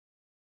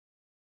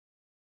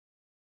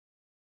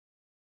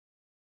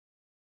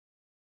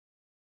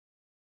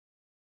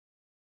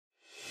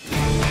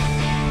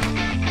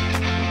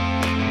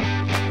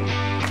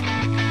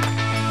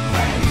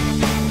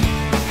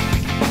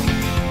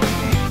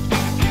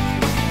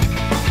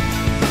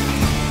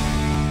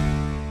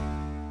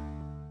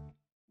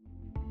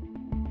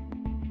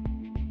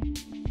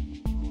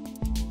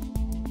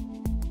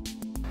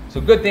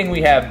So good thing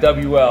we have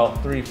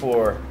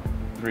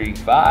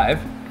W-L-3435,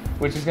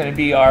 which is going to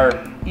be our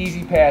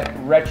EZ Path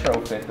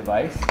Retrofit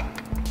Device.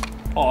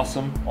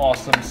 Awesome,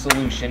 awesome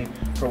solution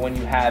for when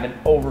you have an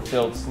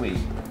overfilled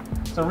sleeve.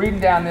 So reading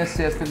down this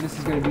system, this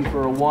is going to be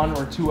for a 1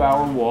 or 2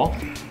 hour wall.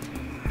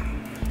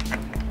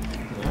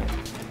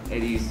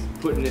 Eddie's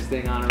putting this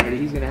thing on already.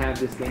 He's going to have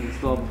this thing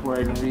installed before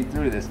I even read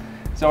through this.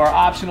 So our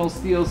optional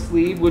steel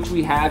sleeve, which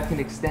we have,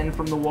 can extend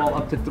from the wall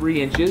up to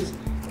 3 inches.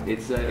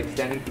 It's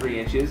extending 3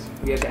 inches.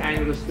 We have the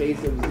angular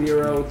space of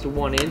 0 to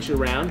 1 inch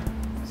around.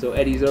 So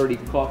Eddie's already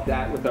caulked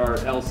that with our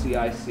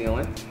LCI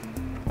sealant.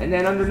 And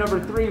then under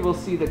number 3, we'll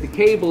see that the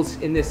cables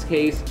in this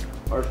case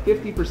are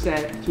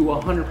 50% to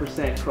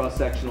 100%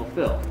 cross-sectional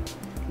fill.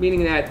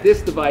 Meaning that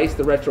this device,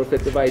 the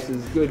retrofit device,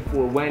 is good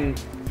for when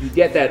you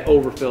get that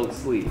overfilled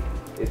sleeve.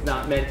 It's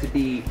not meant to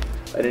be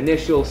an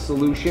initial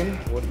solution.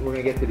 We're going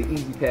to get to the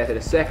EZ Path in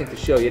a second to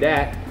show you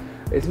that.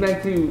 It's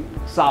meant to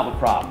solve a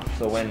problem.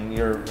 So when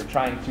you're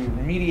trying to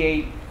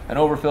remediate an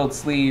overfilled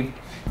sleeve,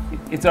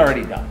 it's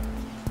already done.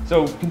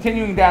 So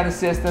continuing down the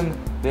system,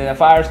 the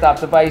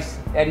Firestop device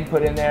Eddie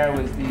put in there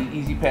was the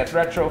EZ Path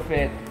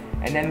Retrofit.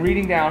 And then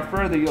reading down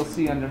further, you'll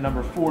see under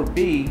number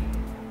 4B,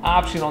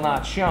 optional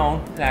not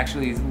shown, and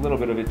actually is a little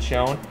bit of it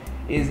shown,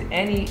 is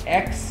any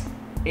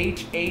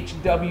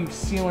XHHW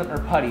sealant or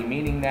putty,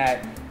 meaning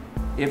that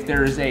if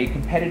there's a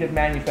competitive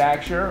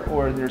manufacturer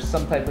or there's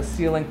some type of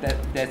sealant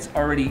that's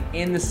already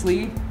in the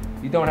sleeve,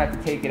 you don't have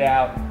to take it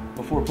out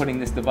before putting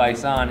this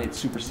device on. It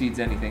supersedes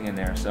anything in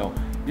there. So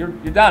you're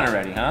done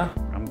already, huh?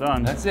 I'm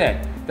done. That's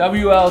it.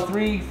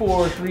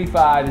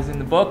 WL3435 is in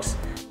the books.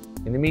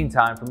 In the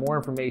meantime, for more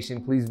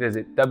information, please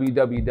visit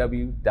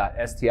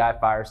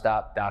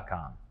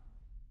www.stifirestop.com.